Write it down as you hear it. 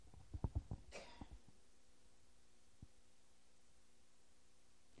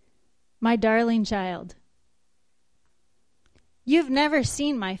my darling child. You've never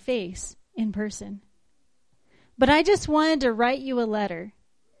seen my face in person, but I just wanted to write you a letter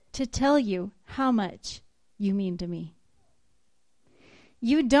to tell you how much you mean to me.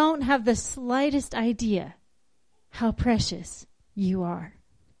 You don't have the slightest idea how precious you are.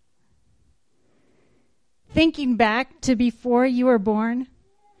 Thinking back to before you were born,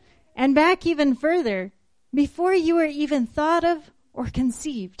 and back even further, before you were even thought of or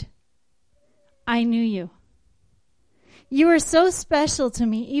conceived, I knew you. You were so special to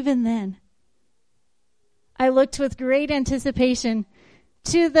me even then. I looked with great anticipation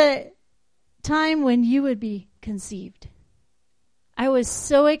to the time when you would be conceived. I was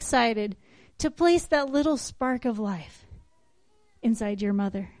so excited to place that little spark of life inside your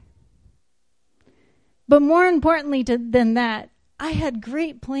mother. But more importantly than that, I had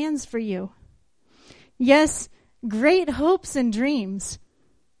great plans for you. Yes, great hopes and dreams,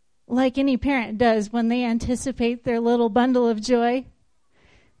 like any parent does when they anticipate their little bundle of joy.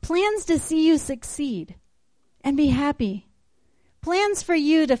 Plans to see you succeed and be happy. Plans for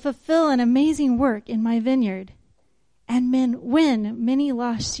you to fulfill an amazing work in my vineyard and win many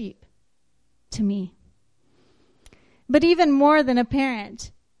lost sheep to me. But even more than a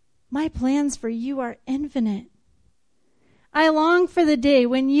parent, my plans for you are infinite. I long for the day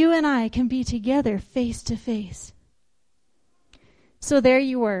when you and I can be together face to face. So there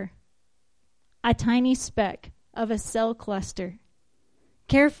you were, a tiny speck of a cell cluster,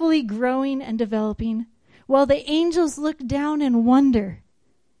 carefully growing and developing, while the angels looked down in wonder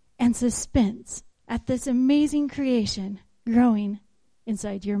and suspense at this amazing creation growing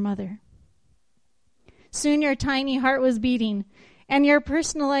inside your mother. Soon your tiny heart was beating, and your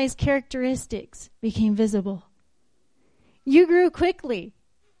personalized characteristics became visible. You grew quickly,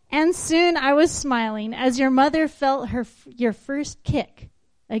 and soon I was smiling as your mother felt your first kick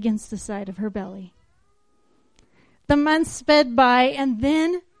against the side of her belly. The months sped by, and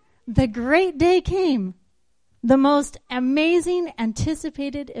then the great day came, the most amazing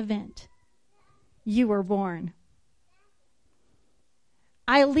anticipated event. You were born.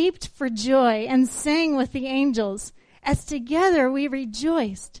 I leaped for joy and sang with the angels as together we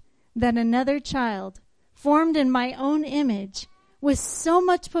rejoiced that another child, formed in my own image with so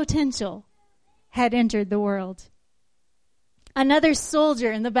much potential, had entered the world. Another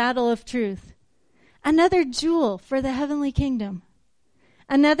soldier in the battle of truth, another jewel for the heavenly kingdom,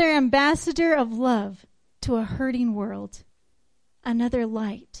 another ambassador of love to a hurting world, another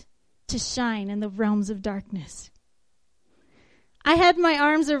light to shine in the realms of darkness. I had my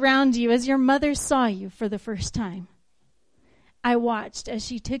arms around you as your mother saw you for the first time. I watched as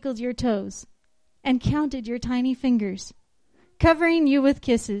she tickled your toes and counted your tiny fingers, covering you with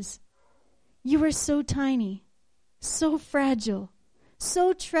kisses. You were so tiny, so fragile,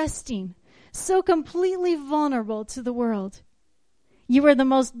 so trusting, so completely vulnerable to the world. You were the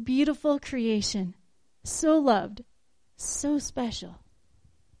most beautiful creation, so loved, so special,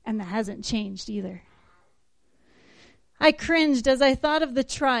 and that hasn't changed either. I cringed as I thought of the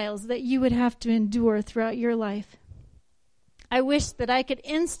trials that you would have to endure throughout your life. I wished that I could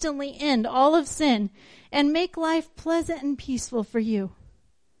instantly end all of sin and make life pleasant and peaceful for you.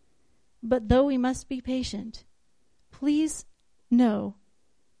 But though we must be patient, please know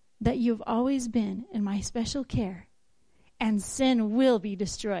that you've always been in my special care, and sin will be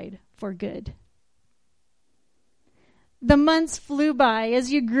destroyed for good. The months flew by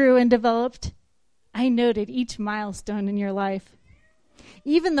as you grew and developed. I noted each milestone in your life,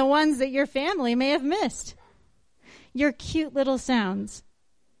 even the ones that your family may have missed. Your cute little sounds,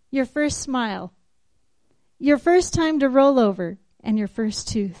 your first smile, your first time to roll over, and your first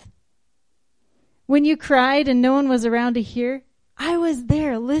tooth. When you cried and no one was around to hear, I was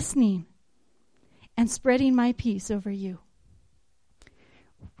there listening and spreading my peace over you.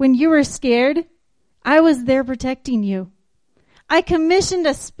 When you were scared, I was there protecting you. I commissioned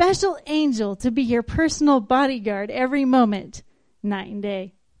a special angel to be your personal bodyguard every moment, night and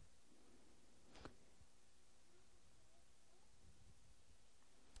day.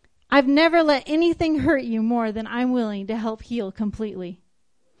 I've never let anything hurt you more than I'm willing to help heal completely.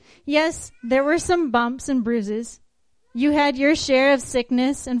 Yes, there were some bumps and bruises. You had your share of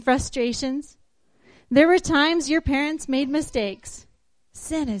sickness and frustrations. There were times your parents made mistakes.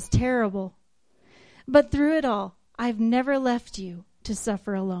 Sin is terrible. But through it all, I've never left you to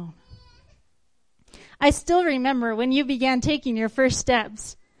suffer alone. I still remember when you began taking your first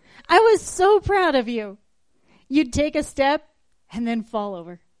steps. I was so proud of you. You'd take a step and then fall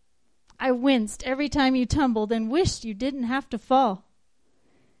over. I winced every time you tumbled and wished you didn't have to fall.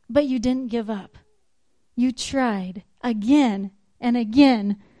 But you didn't give up. You tried again and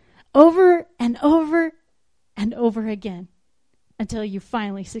again, over and over and over again until you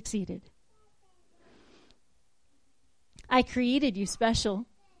finally succeeded. I created you special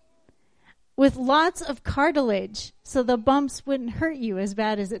with lots of cartilage so the bumps wouldn't hurt you as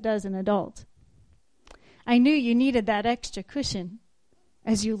bad as it does an adult. I knew you needed that extra cushion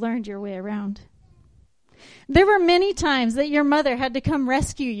as you learned your way around. There were many times that your mother had to come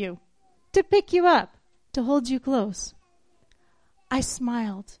rescue you, to pick you up, to hold you close. I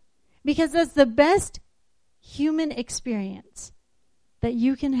smiled because that's the best human experience that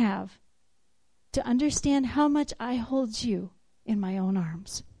you can have, to understand how much I hold you in my own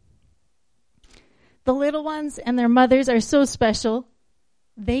arms. The little ones and their mothers are so special,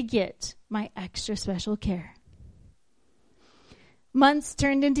 they get my extra special care. Months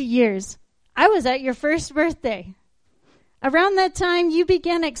turned into years. I was at your first birthday. Around that time, you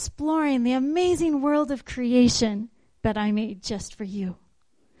began exploring the amazing world of creation that I made just for you.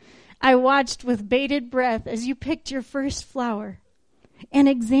 I watched with bated breath as you picked your first flower and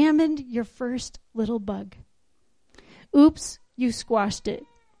examined your first little bug. Oops, you squashed it.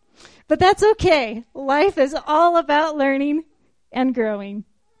 But that's okay. Life is all about learning and growing.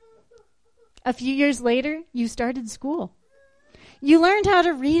 A few years later, you started school. You learned how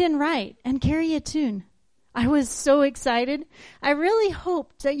to read and write and carry a tune. I was so excited. I really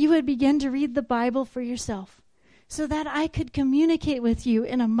hoped that you would begin to read the Bible for yourself so that I could communicate with you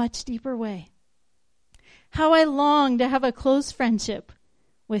in a much deeper way. How I longed to have a close friendship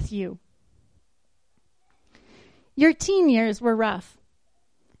with you. Your teen years were rough.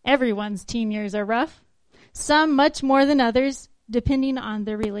 Everyone's teen years are rough, some much more than others, depending on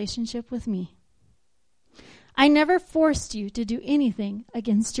their relationship with me. I never forced you to do anything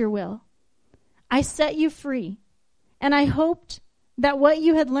against your will. I set you free, and I hoped that what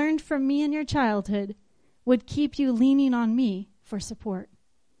you had learned from me in your childhood would keep you leaning on me for support.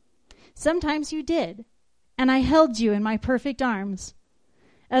 Sometimes you did, and I held you in my perfect arms.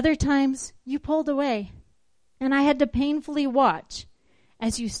 Other times you pulled away, and I had to painfully watch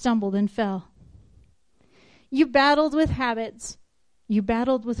as you stumbled and fell. You battled with habits. You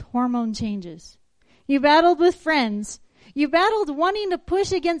battled with hormone changes. You battled with friends. You battled wanting to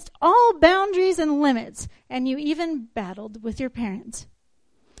push against all boundaries and limits, and you even battled with your parents.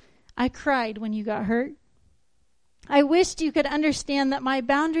 I cried when you got hurt. I wished you could understand that my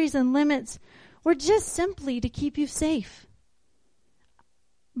boundaries and limits were just simply to keep you safe.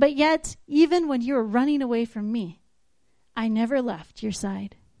 But yet, even when you were running away from me, I never left your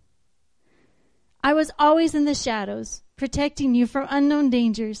side. I was always in the shadows, protecting you from unknown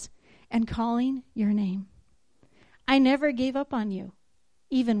dangers and calling your name. I never gave up on you,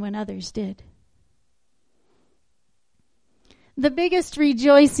 even when others did. The biggest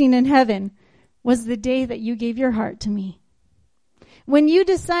rejoicing in heaven was the day that you gave your heart to me. When you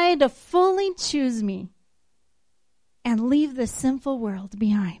decided to fully choose me and leave the sinful world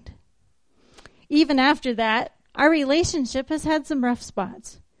behind. Even after that, our relationship has had some rough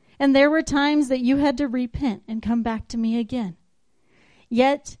spots, and there were times that you had to repent and come back to me again.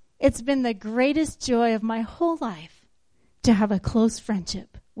 Yet, it's been the greatest joy of my whole life to have a close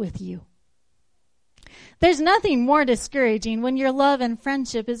friendship with you. There's nothing more discouraging when your love and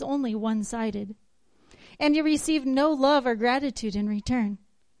friendship is only one-sided, and you receive no love or gratitude in return.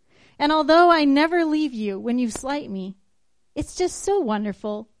 And although I never leave you when you slight me, it's just so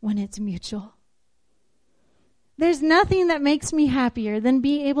wonderful when it's mutual. There's nothing that makes me happier than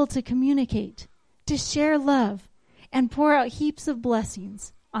being able to communicate, to share love, and pour out heaps of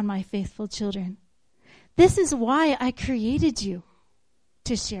blessings on my faithful children. This is why I created you,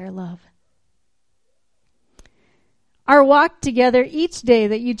 to share love. Our walk together each day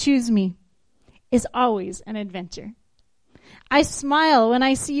that you choose me is always an adventure. I smile when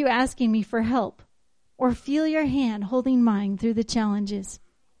I see you asking me for help or feel your hand holding mine through the challenges.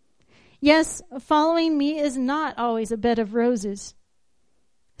 Yes, following me is not always a bed of roses.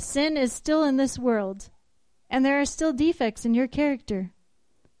 Sin is still in this world, and there are still defects in your character.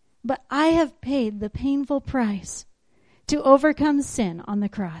 But I have paid the painful price to overcome sin on the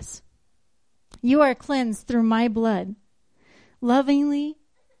cross. You are cleansed through my blood. Lovingly,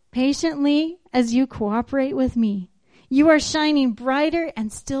 patiently, as you cooperate with me, you are shining brighter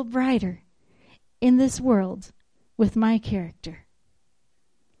and still brighter in this world with my character.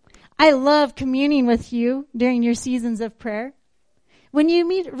 I love communing with you during your seasons of prayer. When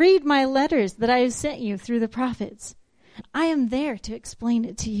you read my letters that I have sent you through the prophets, I am there to explain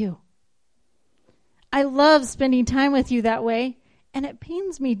it to you. I love spending time with you that way, and it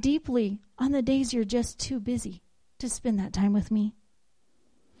pains me deeply on the days you're just too busy to spend that time with me.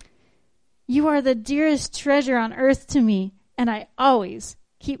 You are the dearest treasure on earth to me, and I always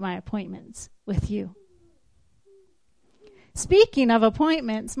keep my appointments with you. Speaking of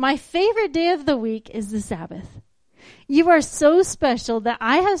appointments, my favorite day of the week is the Sabbath. You are so special that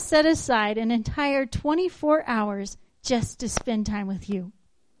I have set aside an entire 24 hours just to spend time with you.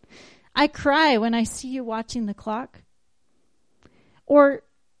 I cry when I see you watching the clock, or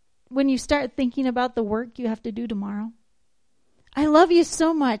when you start thinking about the work you have to do tomorrow. I love you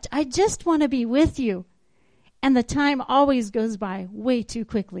so much. I just want to be with you. And the time always goes by way too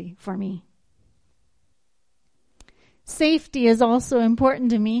quickly for me. Safety is also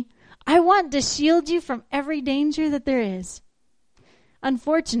important to me. I want to shield you from every danger that there is.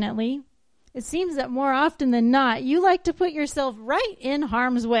 Unfortunately, it seems that more often than not, you like to put yourself right in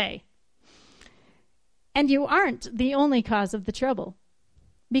harm's way. And you aren't the only cause of the trouble.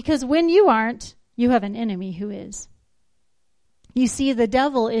 Because when you aren't, you have an enemy who is. You see, the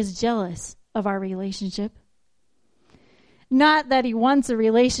devil is jealous of our relationship. Not that he wants a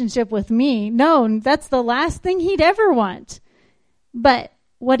relationship with me. No, that's the last thing he'd ever want. But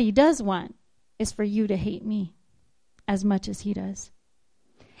what he does want is for you to hate me as much as he does.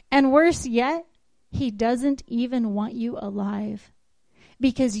 And worse yet, he doesn't even want you alive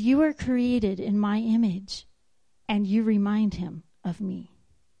because you were created in my image and you remind him of me.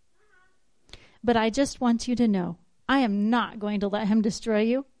 But I just want you to know, I am not going to let him destroy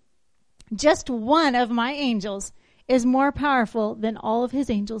you. Just one of my angels is more powerful than all of his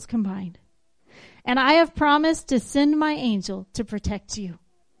angels combined. And I have promised to send my angel to protect you.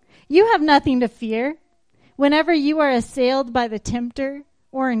 You have nothing to fear. Whenever you are assailed by the tempter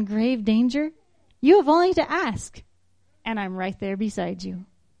or in grave danger, you have only to ask, and I'm right there beside you.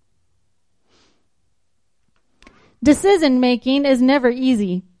 Decision making is never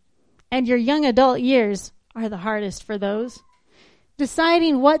easy, and your young adult years are the hardest for those.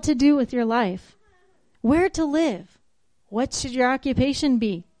 Deciding what to do with your life, where to live, what should your occupation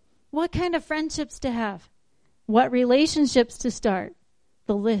be, what kind of friendships to have, what relationships to start.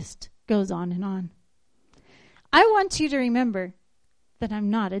 The list goes on and on. I want you to remember that I'm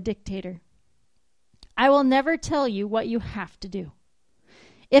not a dictator. I will never tell you what you have to do.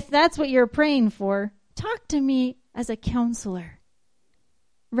 If that's what you're praying for, talk to me as a counselor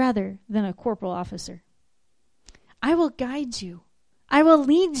rather than a corporal officer. I will guide you. I will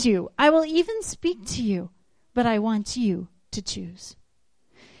lead you. I will even speak to you, but I want you to choose.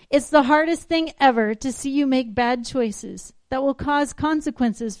 It's the hardest thing ever to see you make bad choices that will cause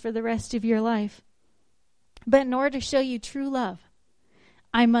consequences for the rest of your life. But in order to show you true love,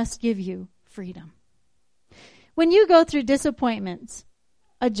 I must give you freedom. When you go through disappointments,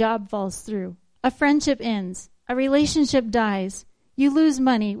 a job falls through, a friendship ends, a relationship dies, you lose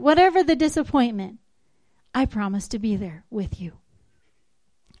money, whatever the disappointment, I promise to be there with you.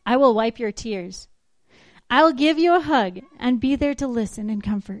 I will wipe your tears. I'll give you a hug and be there to listen and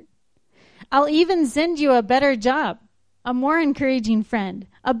comfort. I'll even send you a better job, a more encouraging friend,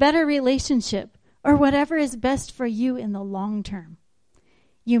 a better relationship, or whatever is best for you in the long term.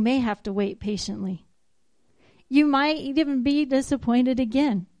 You may have to wait patiently. You might even be disappointed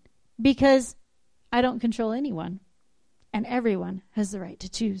again because I don't control anyone and everyone has the right to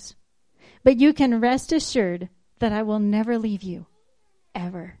choose. But you can rest assured that I will never leave you,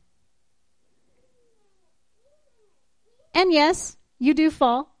 ever. And yes, you do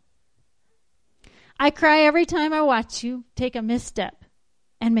fall. I cry every time I watch you take a misstep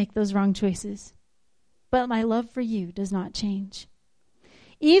and make those wrong choices. But my love for you does not change.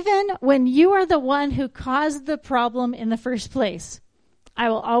 Even when you are the one who caused the problem in the first place, I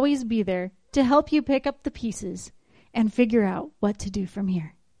will always be there to help you pick up the pieces and figure out what to do from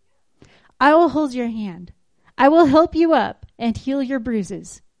here. I will hold your hand. I will help you up and heal your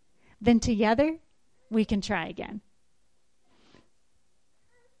bruises. Then together, we can try again.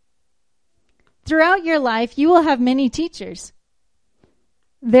 Throughout your life, you will have many teachers.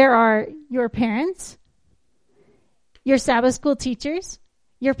 There are your parents, your Sabbath school teachers,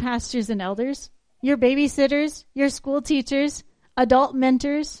 your pastors and elders, your babysitters, your school teachers, adult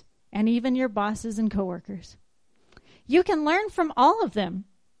mentors, and even your bosses and coworkers. You can learn from all of them.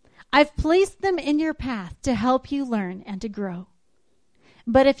 I've placed them in your path to help you learn and to grow.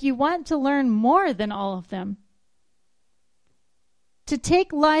 But if you want to learn more than all of them, to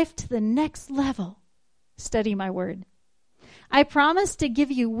take life to the next level, study my word. I promise to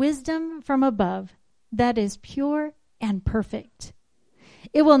give you wisdom from above that is pure and perfect.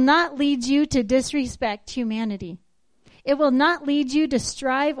 It will not lead you to disrespect humanity. It will not lead you to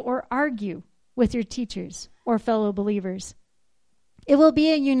strive or argue with your teachers or fellow believers. It will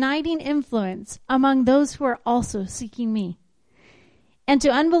be a uniting influence among those who are also seeking me. And to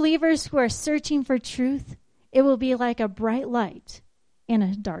unbelievers who are searching for truth, it will be like a bright light in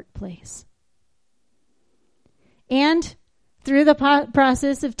a dark place. And through the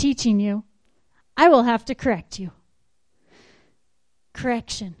process of teaching you, I will have to correct you.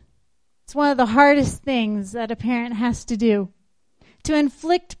 Correction. It's one of the hardest things that a parent has to do. To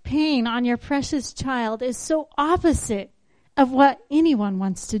inflict pain on your precious child is so opposite of what anyone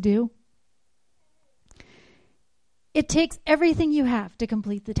wants to do. It takes everything you have to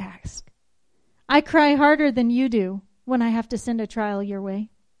complete the task. I cry harder than you do when I have to send a trial your way.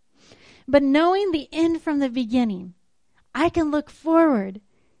 But knowing the end from the beginning, I can look forward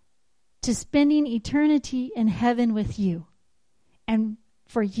to spending eternity in heaven with you and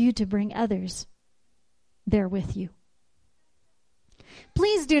for you to bring others there with you.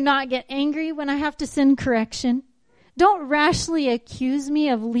 Please do not get angry when I have to send correction. Don't rashly accuse me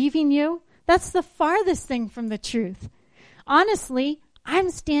of leaving you. That's the farthest thing from the truth. Honestly, I'm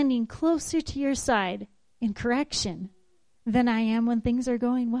standing closer to your side in correction than I am when things are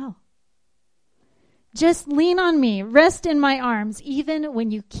going well. Just lean on me, rest in my arms, even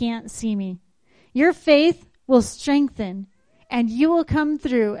when you can't see me. Your faith will strengthen, and you will come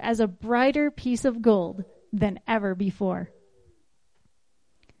through as a brighter piece of gold than ever before.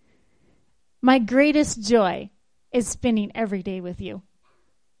 My greatest joy is spending every day with you.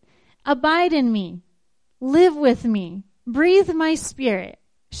 Abide in me, live with me, breathe my spirit,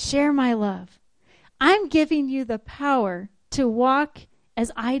 share my love. I'm giving you the power to walk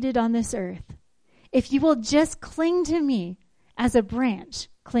as I did on this earth. If you will just cling to me as a branch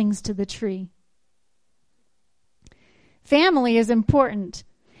clings to the tree. Family is important,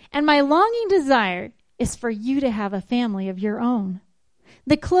 and my longing desire is for you to have a family of your own.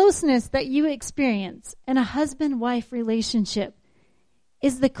 The closeness that you experience in a husband-wife relationship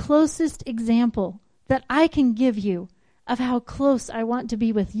is the closest example that I can give you of how close I want to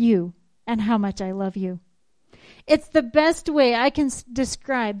be with you and how much I love you. It's the best way I can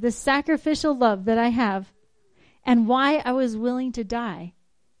describe the sacrificial love that I have and why I was willing to die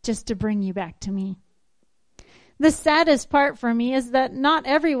just to bring you back to me. The saddest part for me is that not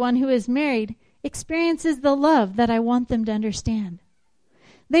everyone who is married experiences the love that I want them to understand.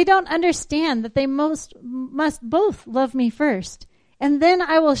 They don't understand that they must both love me first, and then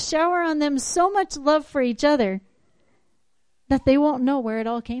I will shower on them so much love for each other that they won't know where it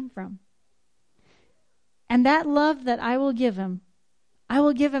all came from. And that love that I will give them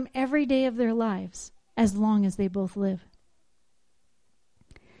every day of their lives, as long as they both live.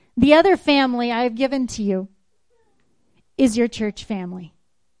 The other family I have given to you is your church family.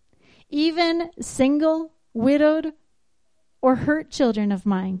 Even single, widowed, or hurt children of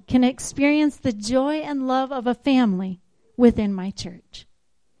mine can experience the joy and love of a family within my church.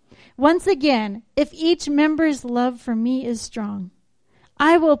 Once again, if each member's love for me is strong,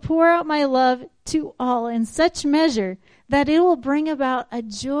 I will pour out my love to all in such measure that it will bring about a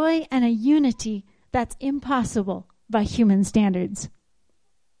joy and a unity that's impossible by human standards.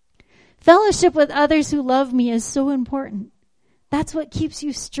 Fellowship with others who love me is so important. That's what keeps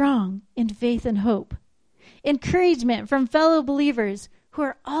you strong in faith and hope. Encouragement from fellow believers who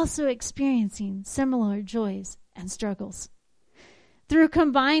are also experiencing similar joys and struggles. Through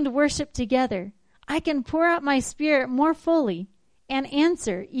combined worship together, I can pour out my spirit more fully and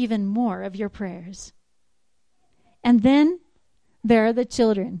answer even more of your prayers. And then there are the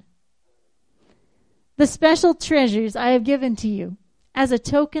children. The special treasures I have given to you as a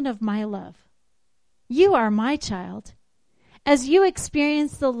token of my love. You are my child. As you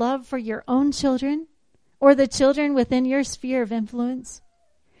experience the love for your own children or the children within your sphere of influence,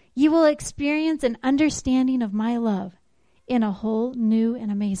 you will experience an understanding of my love in a whole new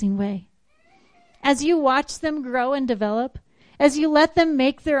and amazing way. As you watch them grow and develop, as you let them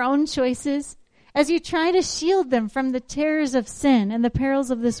make their own choices, as you try to shield them from the terrors of sin and the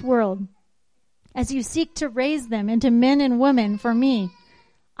perils of this world, as you seek to raise them into men and women for me,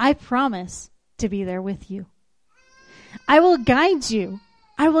 I promise to be there with you. I will guide you.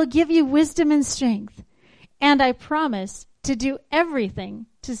 I will give you wisdom and strength. And I promise to do everything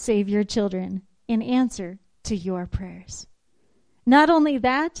to save your children in answer to your prayers. Not only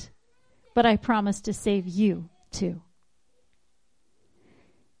that, but I promise to save you too.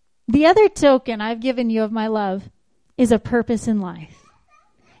 The other token I've given you of my love is a purpose in life.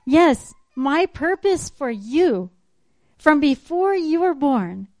 Yes, my purpose for you from before you were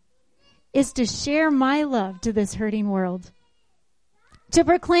born is to share my love to this hurting world, to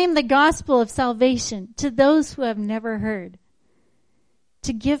proclaim the gospel of salvation to those who have never heard,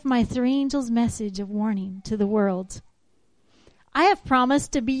 to give my three angels' message of warning to the world. I have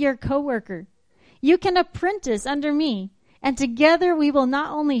promised to be your co-worker. You can apprentice under me, and together we will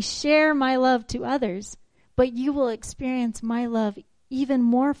not only share my love to others, but you will experience my love even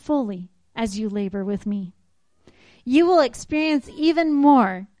more fully as you labor with me. You will experience even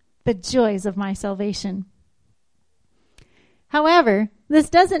more the joys of my salvation. However, this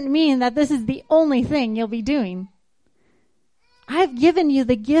doesn't mean that this is the only thing you'll be doing. I've given you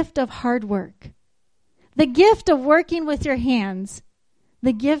the gift of hard work, the gift of working with your hands,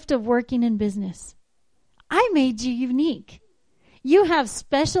 the gift of working in business. I made you unique. You have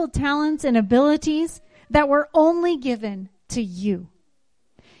special talents and abilities that were only given to you.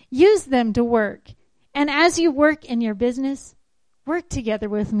 Use them to work. And as you work in your business, work together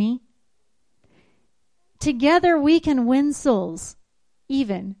with me. Together we can win souls,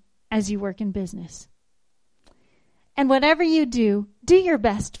 even as you work in business. And whatever you do, do your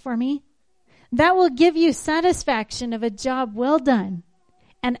best for me. That will give you satisfaction of a job well done,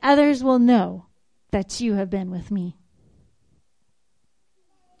 and others will know that you have been with me.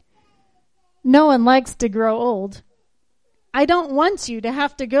 No one likes to grow old. I don't want you to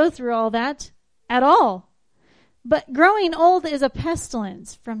have to go through all that at all. But growing old is a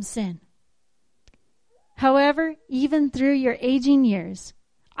pestilence from sin. However, even through your aging years,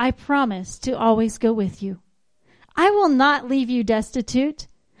 I promise to always go with you. I will not leave you destitute.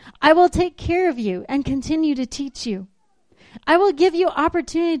 I will take care of you and continue to teach you. I will give you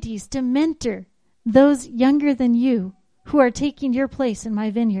opportunities to mentor those younger than you who are taking your place in my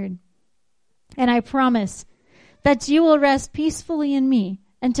vineyard. And I promise that you will rest peacefully in me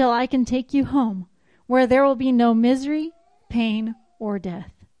until I can take you home, where there will be no misery, pain, or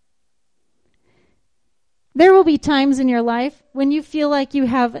death. There will be times in your life when you feel like you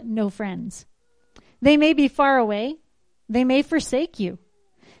have no friends. They may be far away. They may forsake you.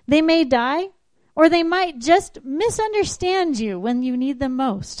 They may die, or they might just misunderstand you when you need them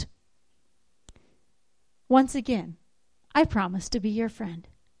most. Once again, I promise to be your friend.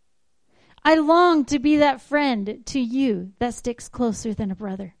 I long to be that friend to you that sticks closer than a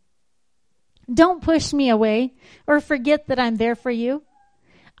brother. Don't push me away or forget that I'm there for you.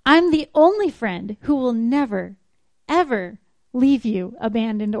 I'm the only friend who will never, ever leave you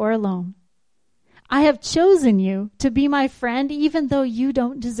abandoned or alone. I have chosen you to be my friend even though you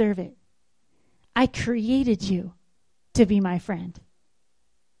don't deserve it. I created you to be my friend.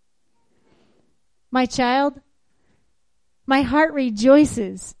 My child, my heart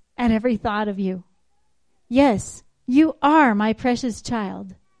rejoices at every thought of you. Yes, you are my precious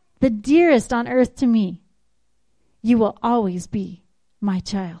child, the dearest on earth to me. You will always be my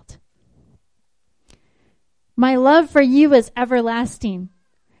child. My love for you is everlasting,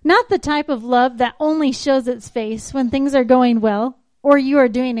 not the type of love that only shows its face when things are going well or you are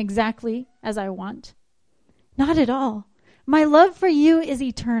doing exactly as I want. Not at all. My love for you is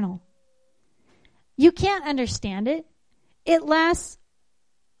eternal. You can't understand it. It lasts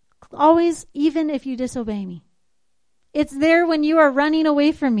always, even if you disobey me. It's there when you are running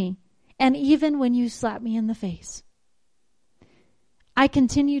away from me, and even when you slap me in the face. I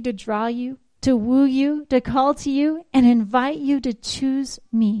continue to draw you, to woo you, to call to you, and invite you to choose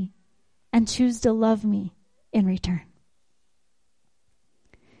me and choose to love me in return.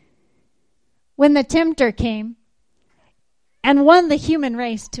 When the tempter came and won the human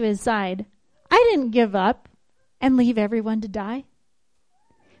race to his side, I didn't give up and leave everyone to die.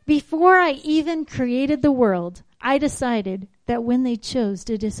 Before I even created the world, I decided that when they chose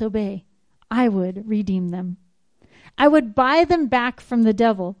to disobey, I would redeem them. I would buy them back from the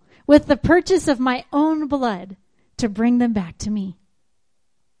devil with the purchase of my own blood to bring them back to me.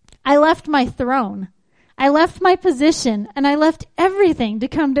 I left my throne. I left my position, and I left everything to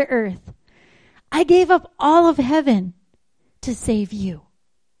come to earth. I gave up all of heaven to save you.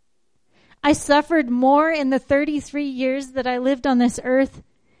 I suffered more in the 33 years that I lived on this earth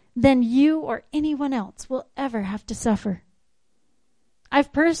than you or anyone else will ever have to suffer.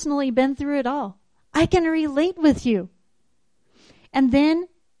 I've personally been through it all. I can relate with you. And then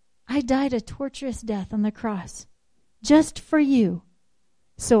I died a torturous death on the cross just for you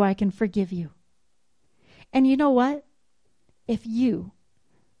so I can forgive you. And you know what? If you,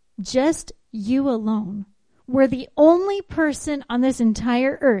 just you alone, were the only person on this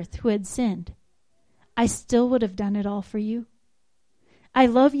entire earth who had sinned, I still would have done it all for you. I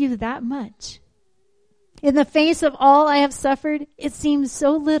love you that much. In the face of all I have suffered, it seems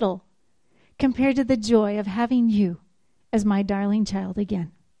so little compared to the joy of having you as my darling child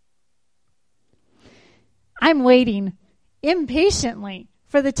again. I'm waiting impatiently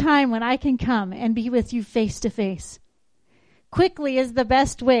for the time when I can come and be with you face to face. Quickly is the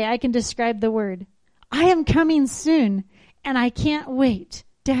best way I can describe the word. I am coming soon, and I can't wait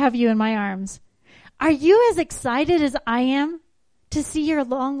to have you in my arms. Are you as excited as I am to see your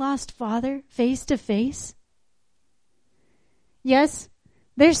long-lost father face to face? Yes,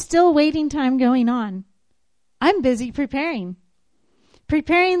 there's still waiting time going on. I'm busy preparing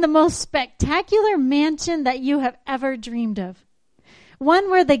the most spectacular mansion that you have ever dreamed of. One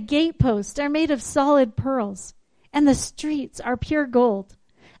where the gateposts are made of solid pearls and the streets are pure gold.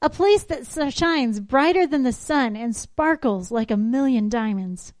 A place that shines brighter than the sun and sparkles like 1,000,000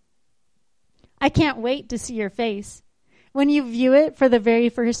 diamonds. I can't wait to see your face. When you view it for the very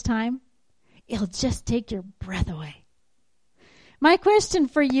first time, it'll just take your breath away. My question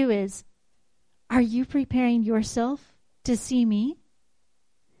for you is, are you preparing yourself to see me?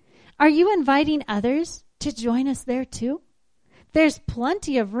 Are you inviting others to join us there too? There's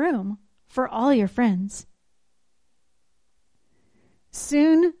plenty of room for all your friends.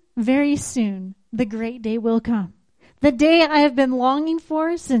 Soon, very soon, the great day will come. The day I have been longing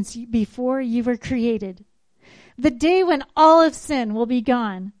for since before you were created. The day when all of sin will be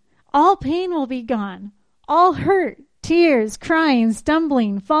gone. All pain will be gone. All hurt, tears, crying,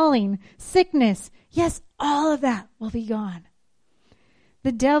 stumbling, falling, sickness. Yes, all of that will be gone.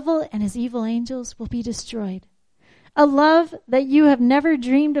 The devil and his evil angels will be destroyed. A love that you have never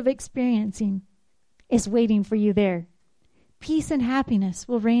dreamed of experiencing is waiting for you there. Peace and happiness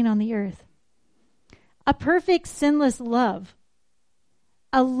will reign on the earth. A perfect, sinless love.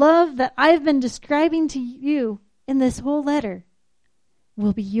 A love that I've been describing to you in this whole letter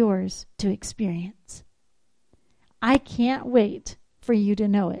will be yours to experience. I can't wait for you to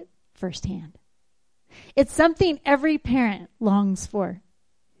know it firsthand. It's something every parent longs for.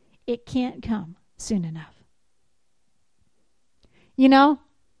 It can't come soon enough. You know,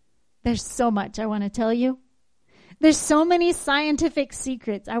 there's so much I want to tell you. There's so many scientific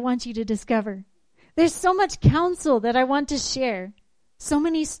secrets I want you to discover. There's so much counsel that I want to share. So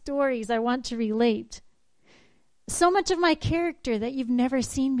many stories I want to relate. So much of my character that you've never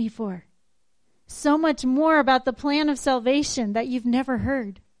seen before. So much more about the plan of salvation that you've never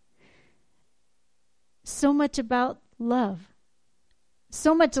heard. So much about love.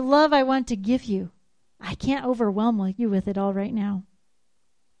 So much love I want to give you. I can't overwhelm you with it all right now.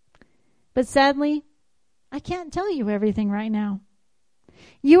 But sadly, I can't tell you everything right now.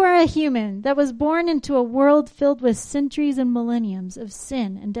 You are a human that was born into a world filled with centuries and millenniums of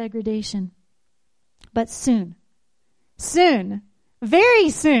sin and degradation. But soon, very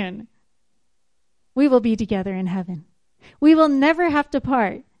soon, we will be together in heaven. We will never have to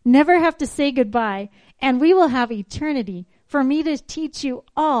part, never have to say goodbye, and we will have eternity for me to teach you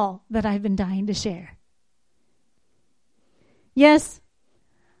all that I've been dying to share. Yes,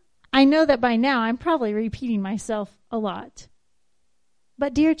 I know that by now I'm probably repeating myself a lot.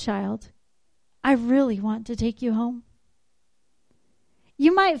 But dear child, I really want to take you home.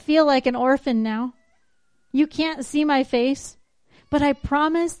 You might feel like an orphan now. You can't see my face, but I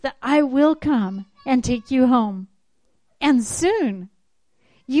promise that I will come and take you home. And soon.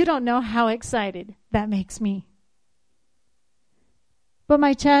 You don't know how excited that makes me. But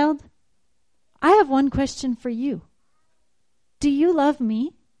my child, I have one question for you. Do you love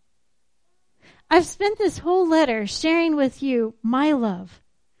me? I've spent this whole letter sharing with you my love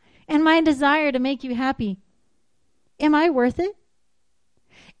and my desire to make you happy. Am I worth it?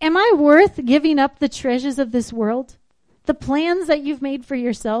 Am I worth giving up the treasures of this world, the plans that you've made for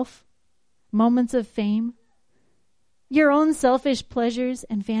yourself, moments of fame, your own selfish pleasures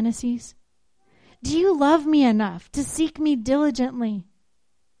and fantasies? Do you love me enough to seek me diligently?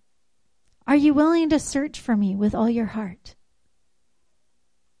 Are you willing to search for me with all your heart?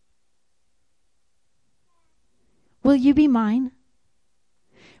 Will you be mine?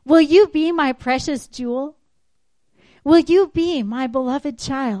 Will you be my precious jewel? Will you be my beloved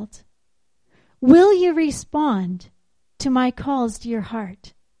child? Will you respond to my calls to your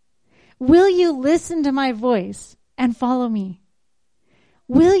heart? Will you listen to my voice and follow me?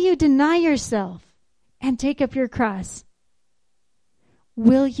 Will you deny yourself and take up your cross?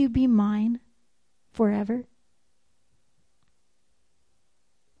 Will you be mine forever?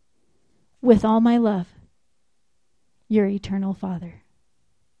 With all my love, your eternal Father.